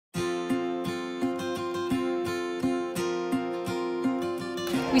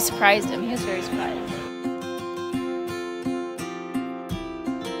We surprised him. He was very surprised.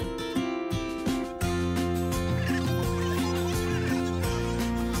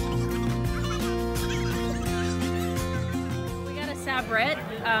 We got a Sabrett.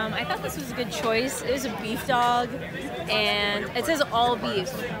 I thought this was a good choice. It was a beef dog, and it says all beef.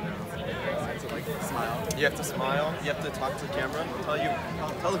 Smile. You have to smile. You have to talk to the camera.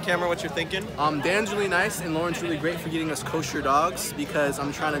 Tell the camera what you're thinking. Dan's really nice and Lauren's really great for getting us kosher dogs because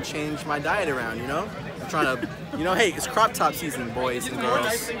I'm trying to change my diet around, you know? I'm trying to, you know, hey, it's crop top season, boys and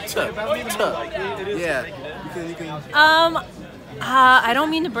girls. Yeah. You can. I don't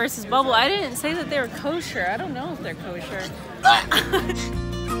mean to burst his bubble. I didn't say that they were kosher. I don't know if they're kosher.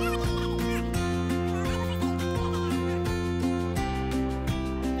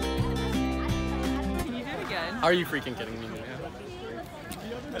 Are you freaking kidding me, Mia?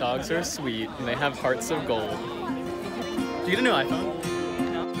 Dogs are sweet and they have hearts of gold. Did you get a new iPhone?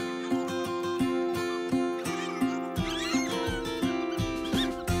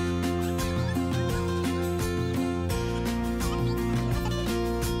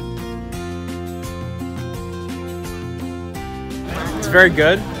 It's very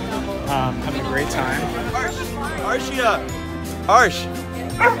good. Having a great time. Arsh.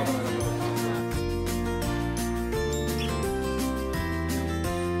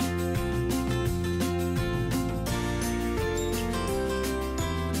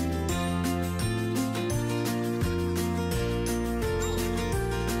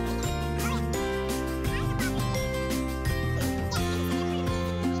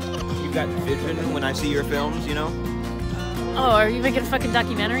 You got vision when I see your films, you know? Oh, are you making a fucking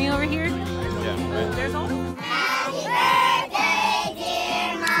documentary over here? Yeah. There's all. Happy birthday,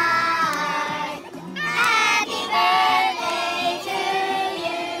 dear Mark. Happy birthday to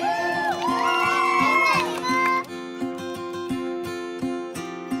you.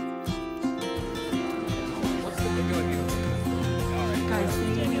 Guys,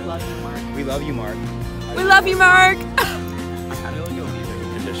 we love you, Mark. We love you, Mark. We love you, Mark.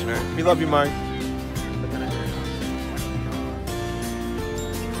 Conditioner. We love you, Mark.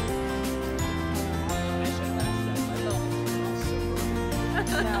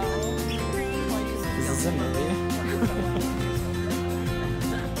 This is a movie.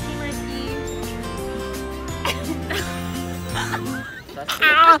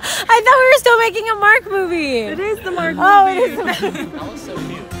 I thought we were still making a Mark movie. It is the Mark movie. Oh, it is the Mark. That was so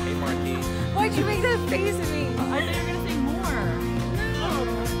cute. Hey, Marky. Why'd you make that face at me? I thought you were gonna say more.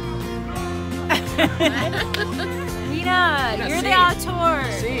 Nina, you're the auteur.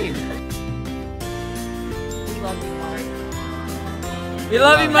 See. We love you, Mark. We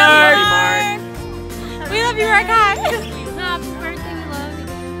love you, Mark. We love you, Mark. Hi. Happy birthday, we love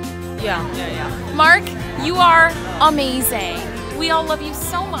you. Yeah. Mark, you are amazing. We all love you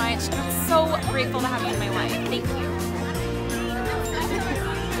so much. I'm so grateful to have you in my life. Thank you.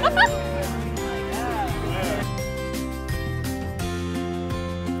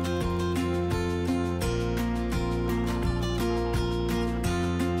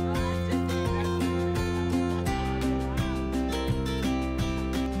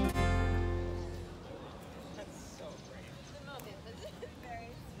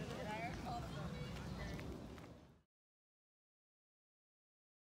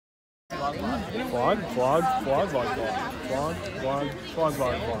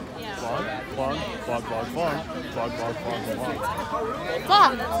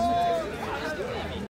 Vlog.